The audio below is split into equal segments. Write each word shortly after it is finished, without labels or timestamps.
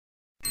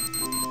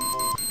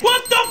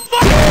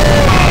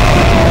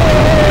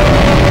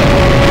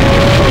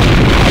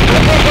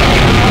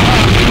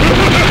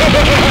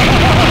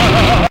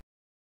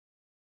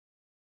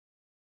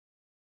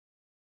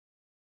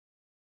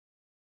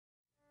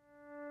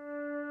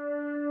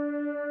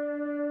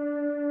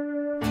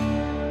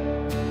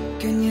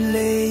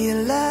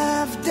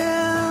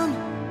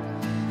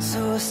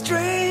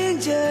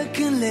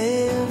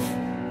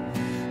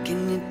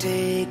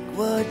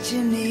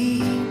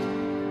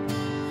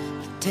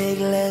take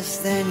less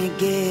than you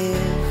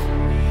give?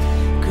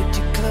 Could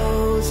you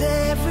close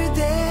every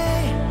day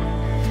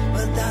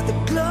without the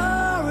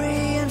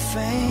glory and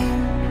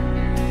fame?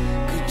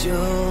 Could you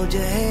hold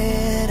your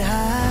head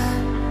high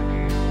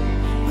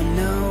when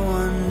no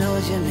one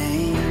knows your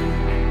name?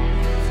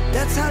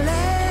 That's how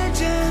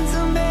legends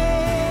are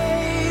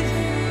made.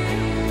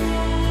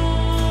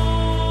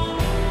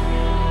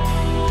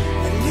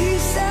 At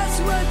least that's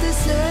what they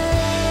say.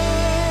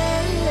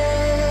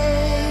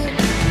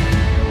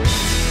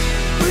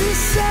 We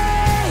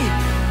say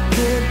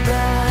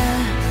goodbye,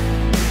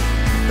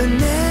 but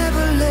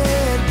never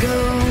let go.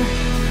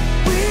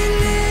 We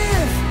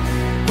live,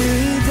 we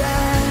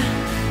die,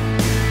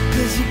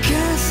 'cause you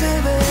can't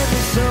save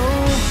every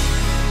soul.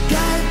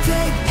 Gotta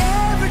take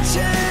every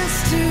chance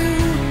to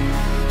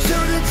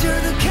show that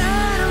you're the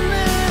kind of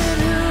man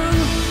who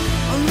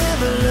will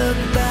never look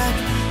back,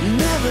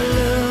 never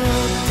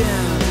look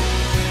down,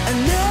 and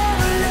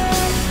never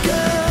let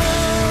go.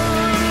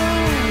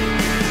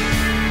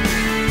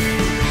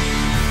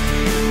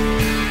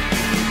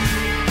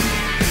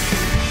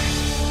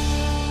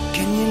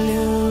 Can you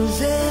lose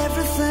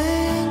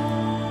everything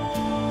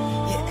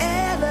you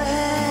ever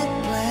had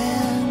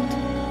planned?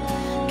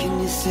 Can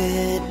you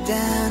sit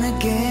down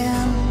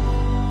again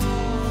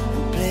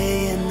and play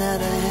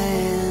another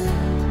hand?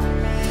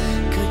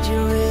 Could you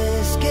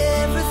risk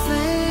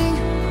everything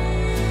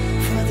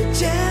for the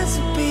chance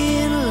of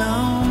being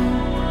alone?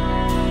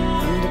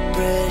 Under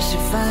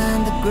pressure,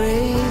 find the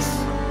grace.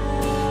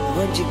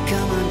 Would you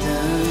come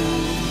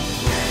undone?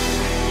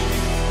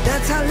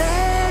 That's how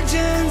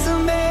legends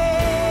are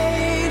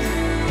made.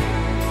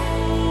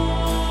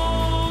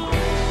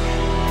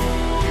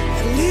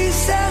 At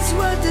least that's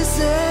what they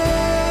say.